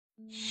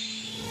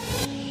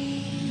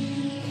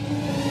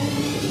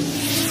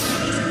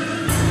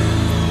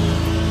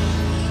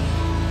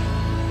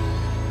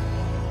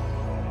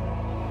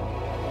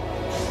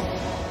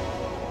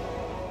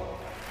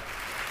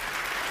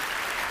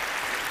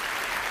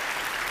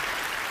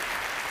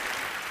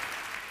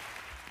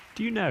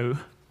Do you know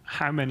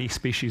how many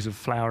species of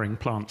flowering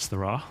plants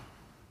there are?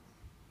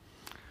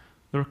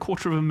 There are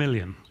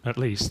 250,000, at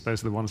least.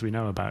 Those are the ones we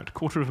know about.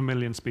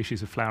 250,000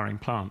 species of flowering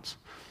plants.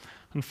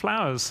 And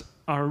flowers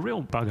are a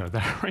real bugger.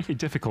 They're really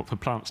difficult for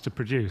plants to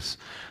produce.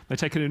 They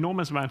take an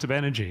enormous amount of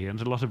energy and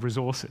a lot of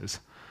resources.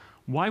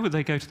 Why would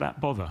they go to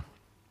that bother?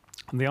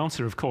 And the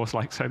answer, of course,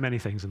 like so many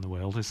things in the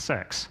world, is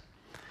sex.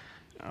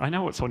 I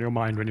know what's on your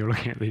mind when you're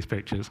looking at these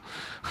pictures.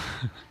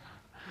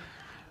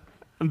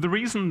 And the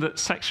reason that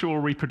sexual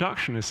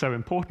reproduction is so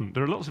important,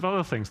 there are lots of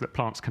other things that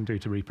plants can do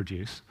to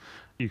reproduce.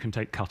 You can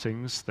take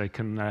cuttings, they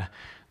can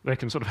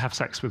sort of have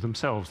sex with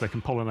themselves, they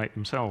can pollinate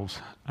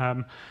themselves.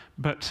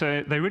 But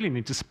they really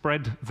need to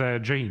spread their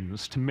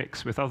genes to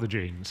mix with other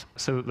genes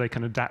so that they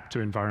can adapt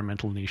to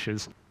environmental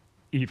niches.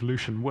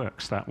 Evolution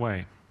works that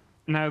way.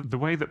 Now, the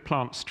way that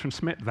plants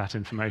transmit that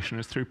information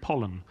is through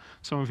pollen.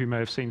 Some of you may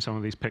have seen some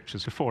of these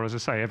pictures before. As I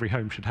say, every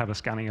home should have a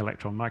scanning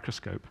electron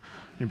microscope.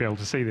 You'll be able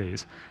to see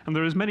these. And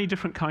there are as many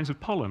different kinds of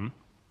pollen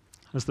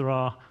as there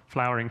are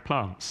flowering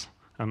plants.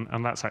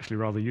 And that's actually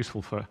rather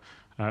useful for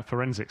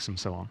forensics and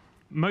so on.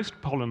 Most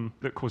pollen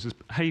that causes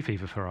hay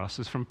fever for us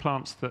is from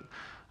plants that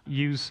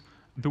use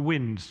the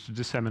wind to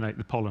disseminate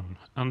the pollen.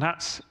 And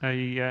that's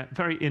a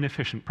very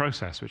inefficient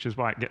process, which is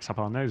why it gets up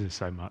our noses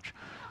so much.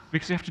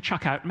 Because you have to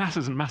chuck out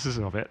masses and masses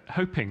of it,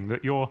 hoping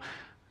that your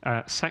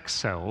sex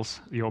cells,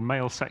 your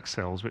male sex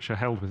cells, which are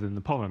held within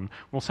the pollen,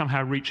 will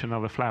somehow reach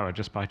another flower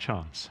just by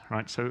chance,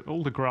 right? So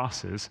all the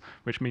grasses,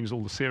 which means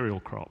all the cereal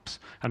crops,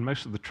 and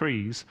most of the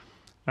trees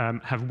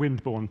have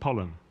wind-borne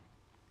pollen.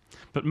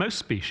 But most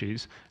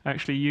species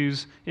actually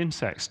use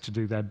insects to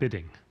do their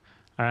bidding.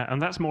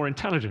 And that's more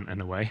intelligent in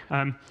a way,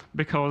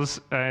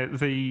 because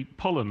the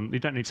pollen, you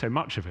don't need so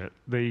much of it.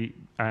 The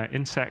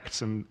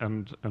insects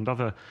and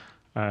other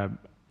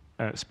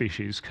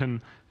species can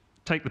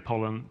take the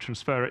pollen,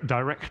 transfer it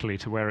directly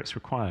to where it's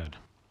required.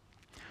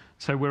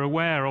 So we're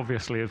aware,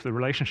 obviously, of the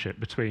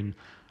relationship between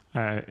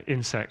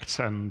insects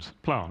and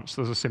plants.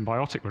 There's a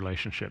symbiotic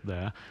relationship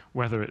there,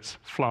 whether it's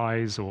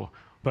flies or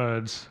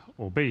birds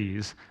or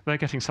bees, they're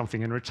getting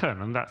something in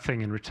return, and that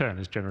thing in return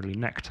is generally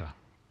nectar.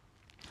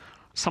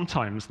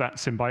 Sometimes that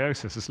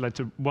symbiosis has led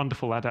to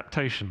wonderful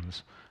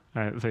adaptations.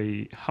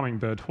 The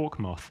hummingbird hawk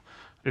moth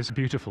is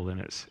beautiful in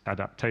its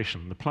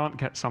adaptation. The plant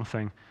gets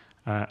something,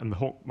 and the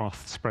hawk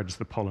moth spreads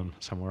the pollen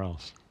somewhere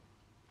else.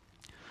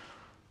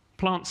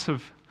 Plants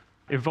have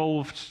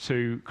evolved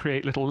to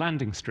create little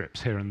landing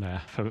strips here and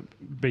there for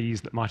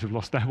bees that might have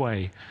lost their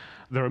way.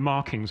 There are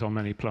markings on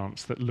many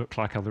plants that look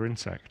like other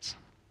insects.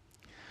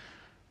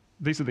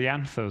 These are the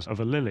anthers of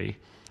a lily,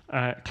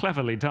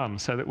 cleverly done,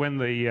 so that when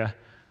the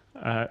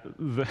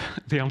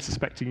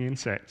unsuspecting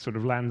insect sort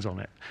of lands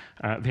on it,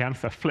 the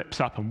anther flips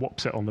up and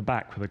whops it on the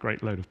back with a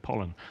great load of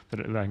pollen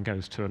that it then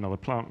goes to another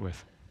plant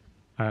with.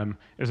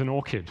 Is an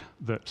orchid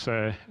that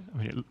I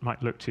mean, it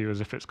might look to you as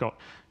if it's got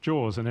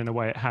jaws, and in a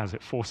way it has.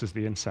 It forces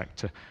the insect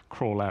to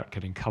crawl out,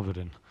 getting covered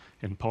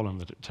in pollen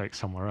that it takes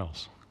somewhere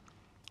else.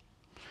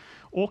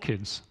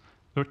 Orchids,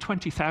 there are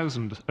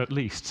 20,000 at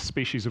least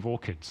species of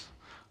orchids,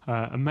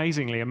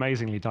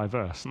 amazingly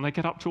diverse, and they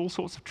get up to all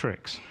sorts of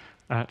tricks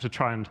to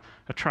try and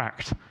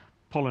attract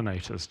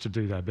pollinators to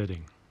do their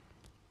bidding.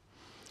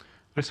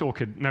 This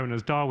orchid, known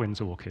as Darwin's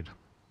orchid,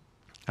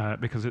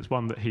 because it's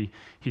one that he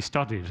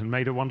studied and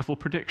made a wonderful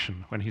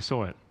prediction when he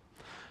saw it.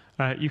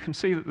 You can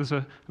see that there's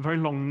a very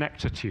long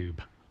nectar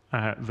tube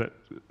that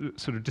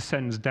sort of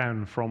descends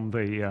down from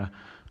the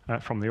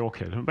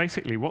orchid. And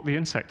basically what the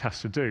insect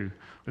has to do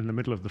in the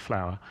middle of the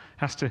flower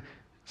has to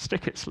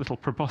stick its little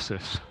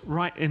proboscis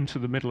right into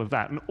the middle of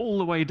that and all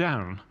the way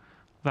down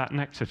that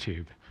nectar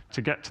tube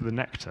to get to the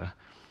nectar.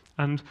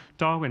 And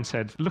Darwin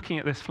said, looking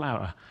at this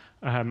flower,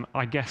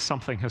 I guess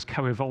something has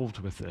co-evolved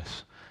with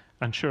this.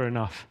 And sure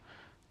enough,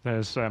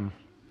 there's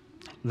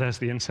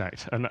the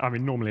insect. And I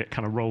mean, normally it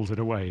kind of rolls it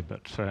away,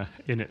 but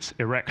in its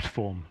erect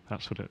form,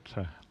 that's what it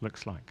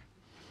looks like.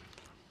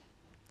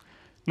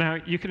 Now,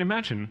 you can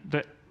imagine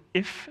that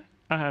if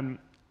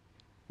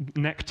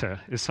nectar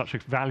is such a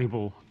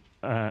valuable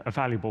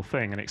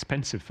thing and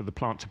expensive for the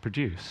plant to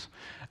produce,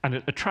 and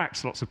it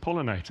attracts lots of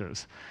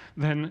pollinators,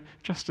 then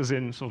just as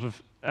in sort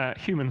of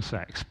human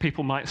sex,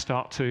 people might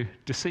start to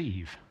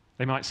deceive.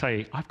 They might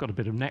say, I've got a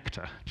bit of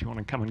nectar. Do you want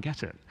to come and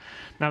get it?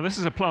 Now, this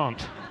is a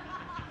plant.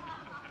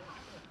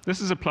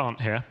 This is a plant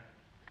here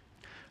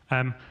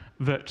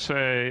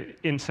that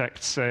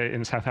insects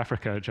in South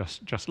Africa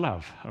just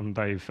love, and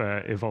they've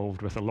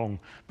evolved with a long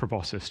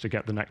proboscis to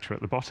get the nectar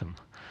at the bottom.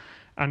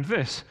 And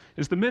this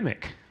is the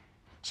mimic.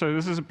 So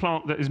this is a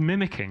plant that is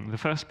mimicking the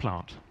first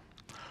plant.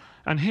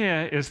 And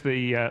here is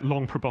the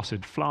long proboscis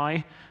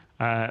fly.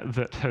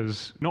 that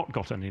has not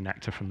got any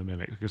nectar from the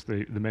mimic, because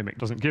the mimic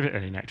doesn't give it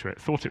any nectar. It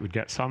thought it would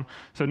get some.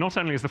 So not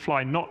only has the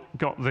fly not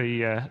got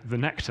the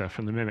nectar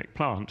from the mimic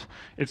plant,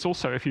 it's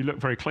also, if you look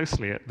very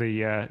closely at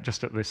the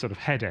just at the sort of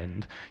head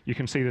end, you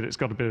can see that it's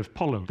got a bit of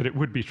pollen that it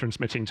would be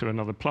transmitting to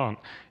another plant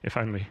if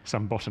only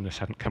some botanist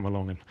hadn't come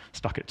along and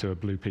stuck it to a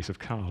blue piece of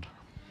card.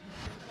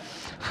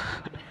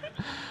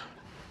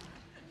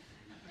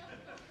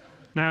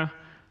 Now,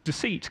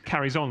 deceit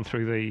carries on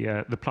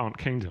through the plant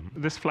kingdom.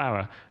 This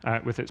flower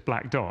with its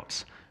black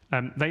dots,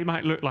 they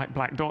might look like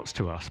black dots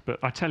to us, but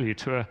I tell you,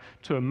 to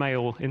a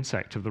male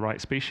insect of the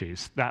right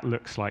species, that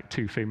looks like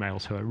two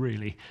females who are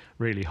really,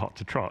 really hot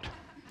to trot.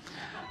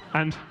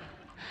 And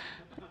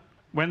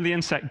when the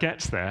insect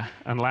gets there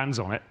and lands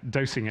on it,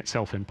 dosing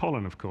itself in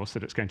pollen, of course,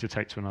 that it's going to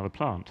take to another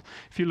plant,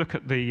 if you look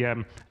at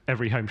the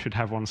Every Home Should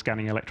Have One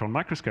scanning electron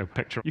microscope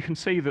picture, you can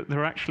see that there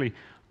are actually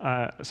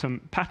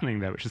some patterning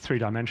there, which is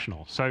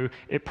three-dimensional. So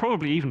it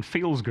probably even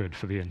feels good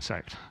for the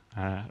insect,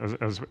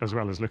 as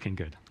well as looking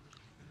good.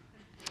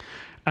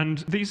 And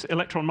these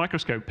electron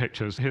microscope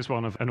pictures, here's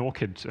one of an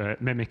orchid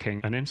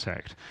mimicking an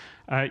insect.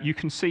 You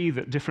can see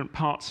that different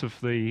parts of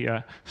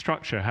the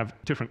structure have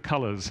different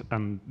colors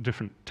and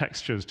different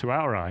textures to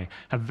our eye,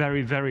 have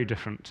very, very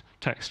different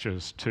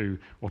textures to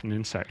what an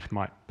insect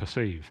might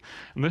perceive.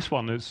 And this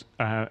one is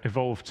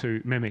evolved to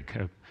mimic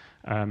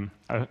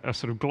a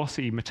sort of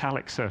glossy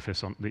metallic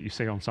surface that you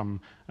see on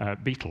some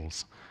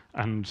beetles.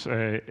 And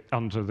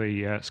under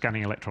the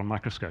scanning electron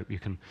microscope, you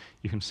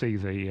can see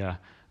the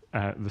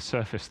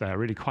surface there,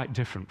 really quite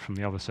different from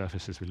the other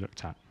surfaces we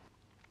looked at.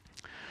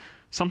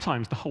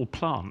 Sometimes the whole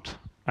plant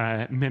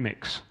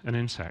mimics an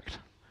insect.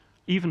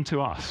 Even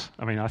to us,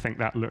 I mean, I think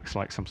that looks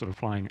like some sort of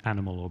flying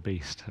animal or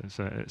beast.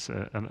 It's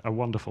a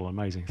wonderful,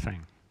 amazing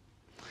thing.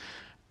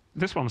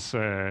 This one's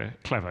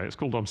clever. It's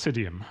called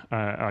Oncidium.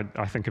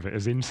 I think of it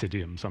as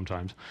Insidium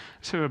sometimes.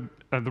 So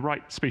the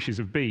right species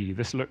of bee,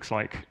 this looks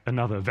like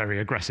another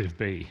very aggressive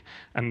bee,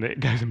 and it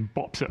goes and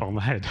bops it on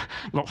the head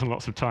lots and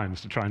lots of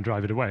times to try and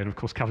drive it away, and of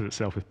course covers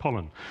itself with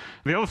pollen.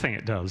 The other thing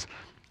it does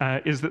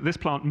is that this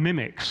plant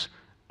mimics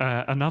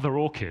another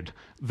orchid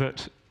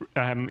that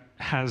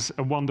has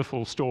a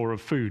wonderful store of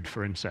food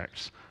for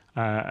insects.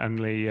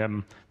 Only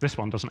this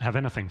one doesn't have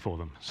anything for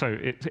them. So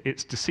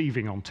it's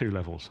deceiving on two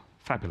levels.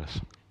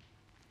 Fabulous.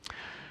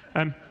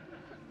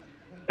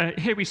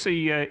 Here we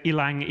see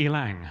ylang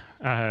ylang,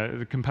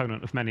 the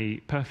component of many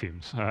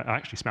perfumes. I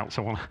actually smelt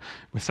someone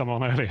with some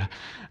on earlier.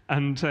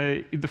 And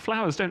the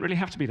flowers don't really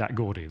have to be that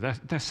gaudy.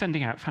 They're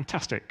sending out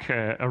fantastic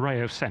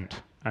array of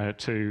scent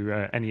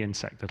to any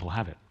insect that'll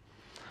have it.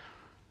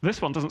 This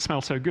one doesn't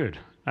smell so good.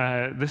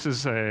 This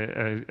is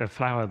a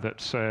flower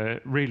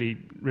that really,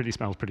 really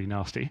smells pretty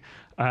nasty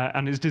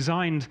and is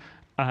designed,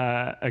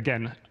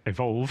 again,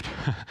 evolved,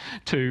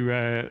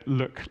 to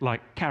look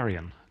like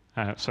carrion.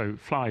 So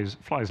flies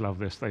love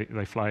this.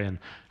 They fly in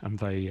and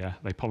they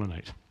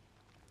pollinate.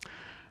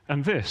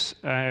 And this,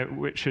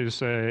 which is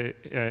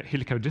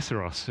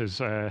Helicodiceros,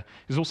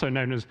 is also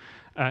known as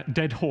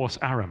dead horse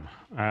arum.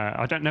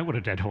 I don't know what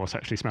a dead horse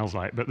actually smells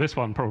like, but this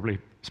one probably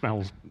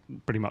smells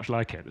pretty much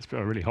like it. It's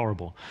really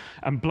horrible.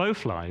 And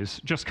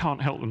blowflies just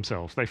can't help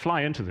themselves. They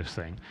fly into this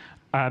thing.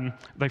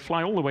 They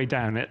fly all the way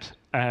down it.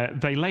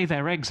 They lay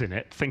their eggs in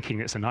it, thinking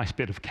it's a nice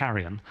bit of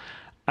carrion.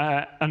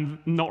 And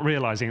not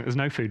realizing that there's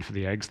no food for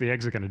the eggs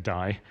are going to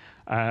die.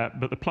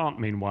 But the plant,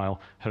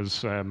 meanwhile,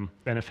 has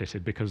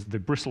benefited because the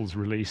bristles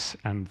release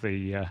and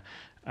the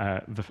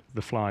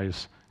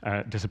flies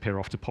disappear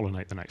off to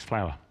pollinate the next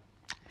flower.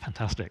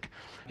 Fantastic.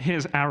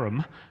 Here's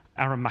arum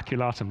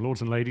maculatum,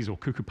 lords and ladies, or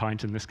cuckoo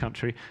pint in this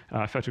country.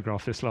 I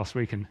photographed this last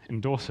week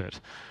in Dorset.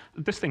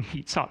 This thing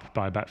heats up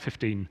by about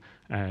 15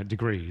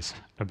 degrees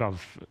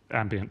above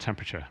ambient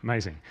temperature.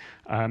 Amazing.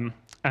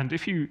 And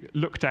if you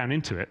look down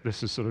into it,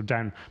 this is sort of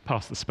down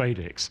past the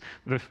spadix,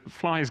 the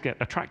flies get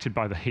attracted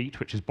by the heat,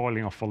 which is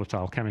boiling off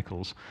volatile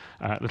chemicals,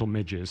 little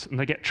midges, and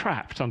they get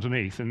trapped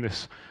underneath in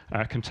this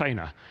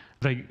container.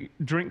 They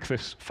drink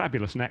this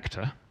fabulous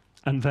nectar,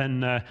 and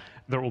then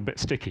they're all a bit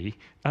sticky.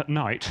 At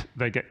night,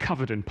 they get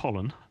covered in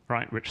pollen,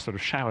 right, which sort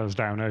of showers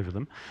down over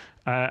them.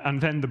 And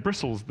then the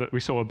bristles that we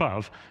saw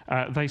above,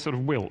 they sort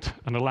of wilt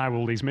and allow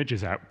all these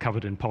midges out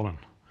covered in pollen.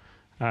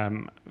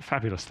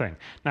 Fabulous thing.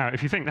 Now,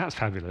 if you think that's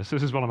fabulous,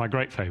 this is one of my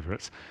great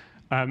favorites.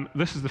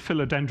 This is the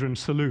Philodendron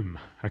Saloon,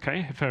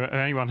 okay? For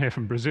anyone here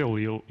from Brazil,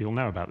 you'll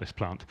know about this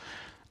plant.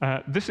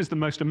 This is the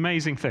most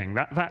amazing thing.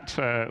 That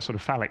sort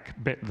of phallic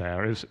bit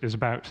there is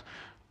about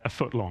a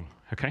foot long,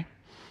 okay?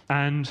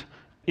 And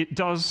it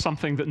does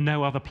something that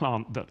no other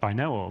plant that I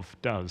know of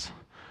does.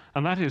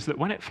 And that is that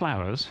when it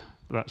flowers,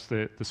 that's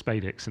the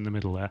spadix in the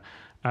middle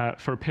there,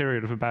 for a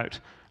period of about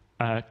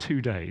 2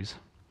 days,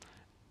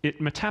 it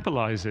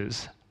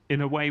metabolizes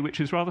in a way which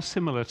is rather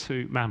similar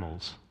to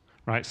mammals.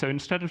 Right? So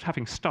instead of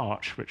having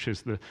starch, which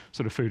is the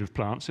sort of food of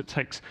plants, it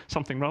takes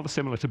something rather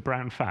similar to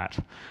brown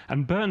fat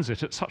and burns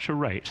it at such a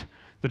rate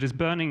that is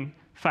burning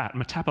fat,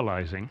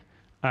 metabolizing,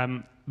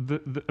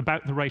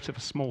 about the rate of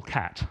a small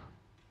cat.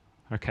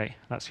 Okay,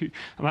 that's huge.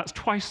 And that's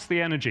twice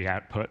the energy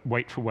output,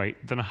 weight for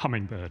weight, than a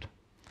hummingbird.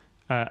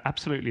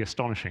 absolutely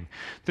astonishing.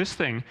 This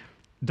thing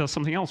does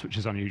something else which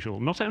is unusual.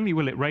 Not only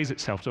will it raise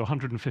itself to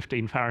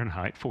 115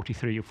 Fahrenheit,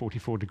 43 or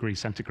 44 degrees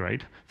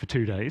centigrade for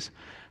 2 days,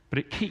 but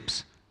it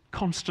keeps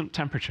constant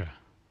temperature.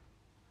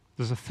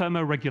 There's a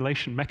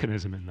thermoregulation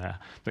mechanism in there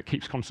that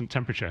keeps constant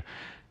temperature.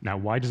 Now,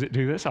 why does it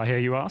do this, I hear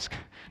you ask?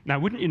 Now,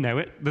 wouldn't you know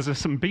it, there's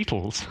some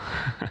beetles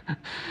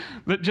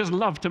that just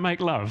love to make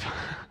love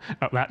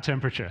at that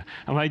temperature.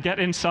 And they get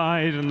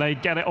inside and they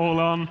get it all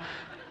on.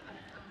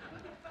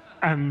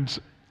 And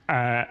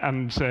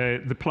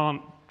the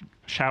plant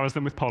showers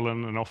them with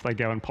pollen, and off they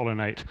go and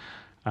pollinate.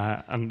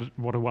 And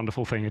what a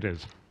wonderful thing it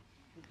is.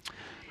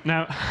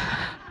 Now,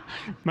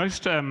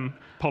 most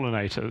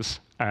pollinators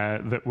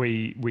that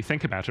we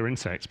think about are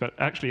insects, but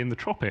actually in the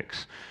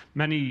tropics,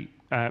 many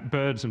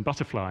birds and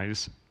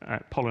butterflies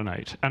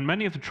pollinate, and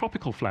many of the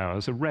tropical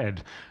flowers are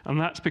red, and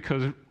that's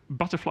because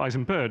butterflies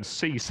and birds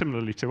see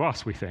similarly to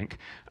us, we think,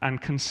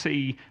 and can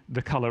see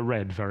the color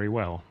red very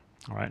well.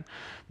 All right?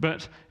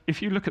 But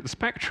if you look at the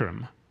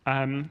spectrum,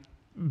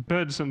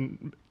 birds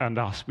and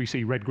us, we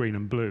see red, green,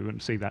 and blue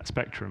and see that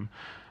spectrum.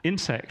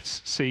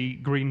 Insects see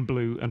green,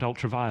 blue, and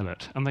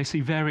ultraviolet, and they see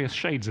various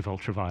shades of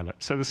ultraviolet.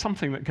 So there's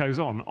something that goes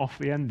on off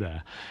the end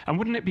there. And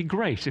wouldn't it be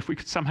great if we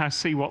could somehow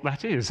see what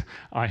that is,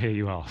 I hear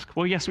you ask?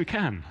 Well, yes, we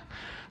can.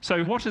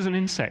 So what is an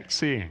insect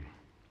seeing?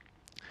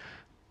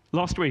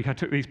 Last week, I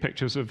took these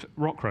pictures of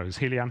rock rose,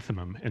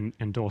 Helianthemum,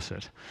 in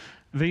Dorset.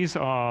 These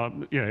are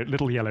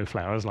little yellow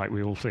flowers, like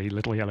we all see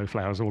little yellow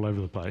flowers all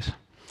over the place.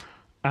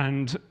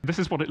 And this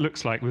is what it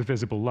looks like with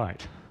visible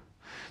light.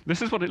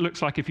 This is what it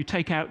looks like if you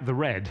take out the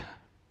red.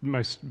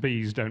 Most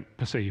bees don't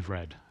perceive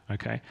red,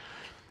 okay?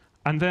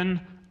 And then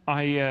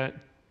I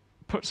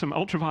put some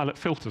ultraviolet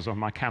filters on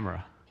my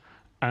camera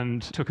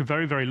and took a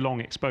very, very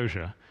long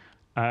exposure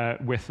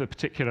with the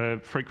particular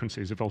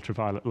frequencies of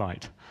ultraviolet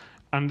light.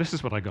 And this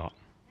is what I got,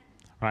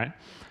 right?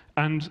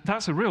 And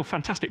that's a real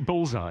fantastic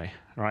bullseye,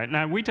 right?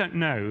 Now, we don't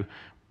know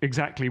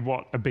exactly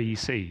what a bee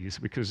sees,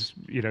 because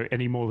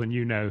any more than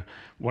you know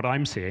what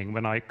I'm seeing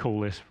when I call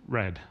this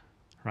red,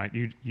 right?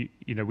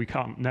 We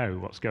can't know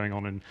what's going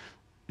on in,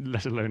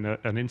 let alone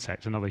an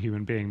insect, another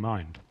human being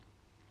mind.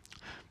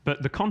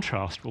 But the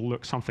contrast will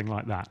look something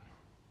like that,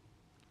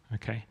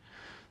 okay?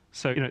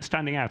 So it's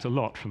standing out a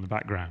lot from the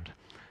background.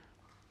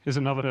 Here's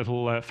another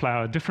little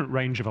flower, different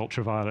range of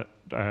ultraviolet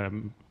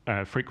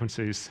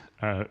frequencies,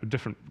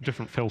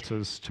 different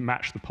filters to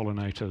match the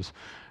pollinators,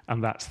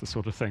 and that's the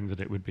sort of thing that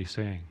it would be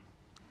seeing.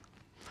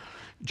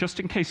 Just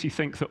in case you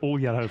think that all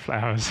yellow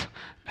flowers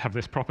have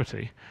this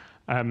property,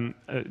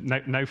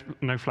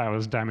 no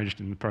flowers damaged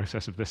in the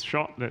process of this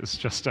shot. It's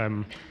just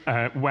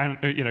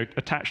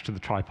attached to the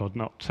tripod,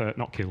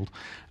 not killed.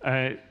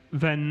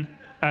 Then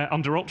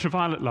under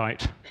ultraviolet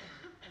light,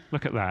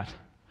 look at that.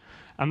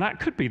 And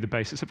that could be the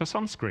basis of a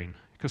sunscreen,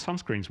 because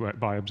sunscreens work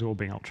by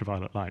absorbing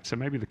ultraviolet light, so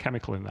maybe the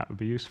chemical in that would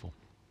be useful.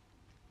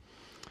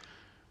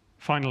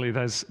 Finally,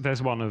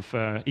 there's one of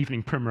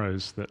evening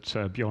primrose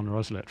that Bjorn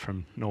Roslet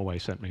from Norway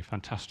sent me,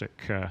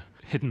 fantastic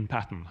hidden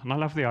pattern. And I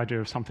love the idea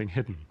of something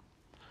hidden.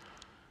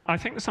 I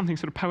think there's something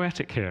sort of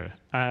poetic here,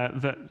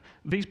 that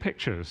these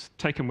pictures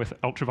taken with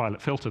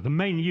ultraviolet filter, the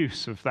main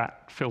use of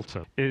that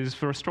filter is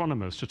for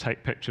astronomers to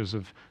take pictures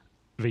of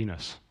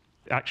Venus,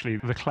 actually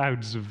the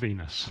clouds of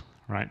Venus,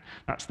 right?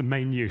 That's the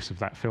main use of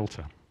that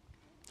filter.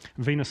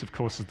 Venus, of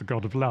course, is the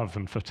god of love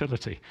and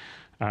fertility,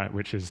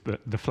 which is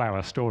the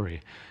flower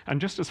story.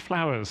 And just as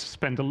flowers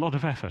spend a lot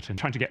of effort in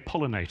trying to get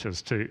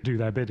pollinators to do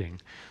their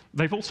bidding,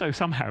 they've also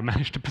somehow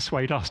managed to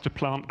persuade us to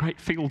plant great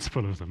fields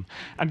full of them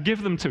and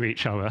give them to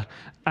each other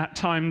at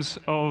times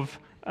of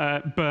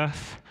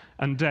birth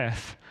and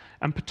death,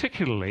 and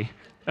particularly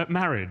at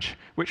marriage,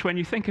 which, when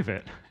you think of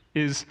it,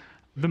 is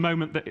the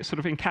moment that it sort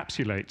of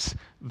encapsulates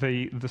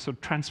the sort of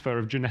transfer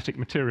of genetic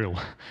material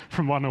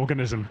from one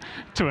organism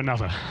to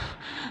another.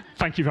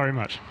 Thank you very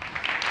much.